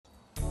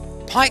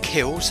Pike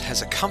Hills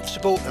has a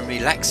comfortable and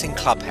relaxing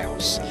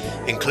clubhouse,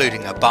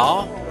 including a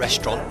bar,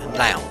 restaurant and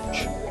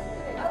lounge.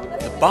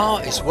 The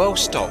bar is well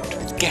stocked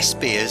with guest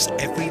beers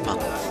every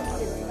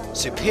month.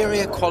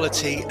 Superior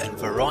quality and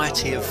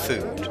variety of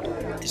food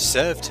is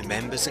served to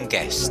members and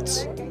guests,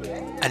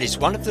 and is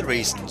one of the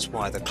reasons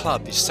why the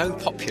club is so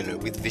popular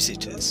with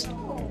visitors.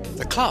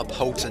 The club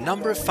holds a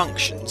number of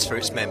functions for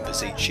its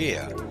members each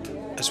year,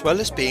 as well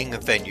as being a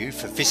venue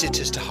for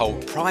visitors to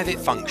hold private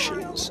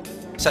functions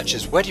such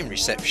as wedding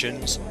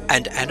receptions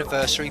and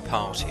anniversary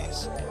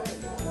parties.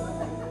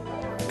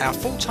 Our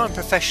full-time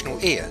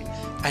professional Ian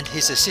and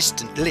his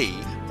assistant Lee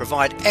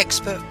provide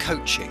expert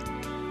coaching,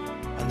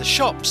 and the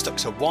shop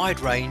stocks a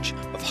wide range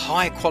of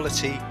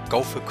high-quality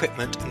golf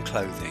equipment and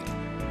clothing.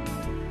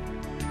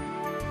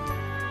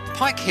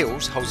 Pike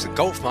Hills holds the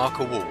Golf Mark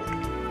Award.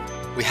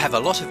 We have a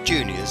lot of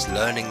juniors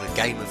learning the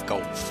game of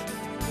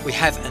golf. We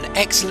have an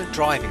excellent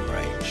driving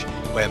range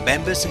where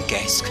members and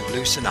guests can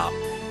loosen up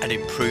and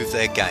improve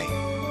their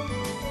game.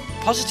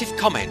 Positive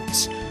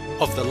comments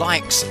of the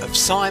likes of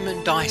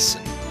Simon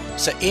Dyson,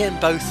 Sir Ian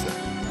Botham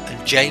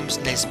and James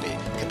Nesbitt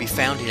can be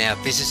found in our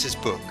visitors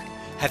book,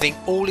 having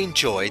all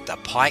enjoyed the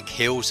Pike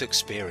Hills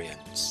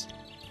experience.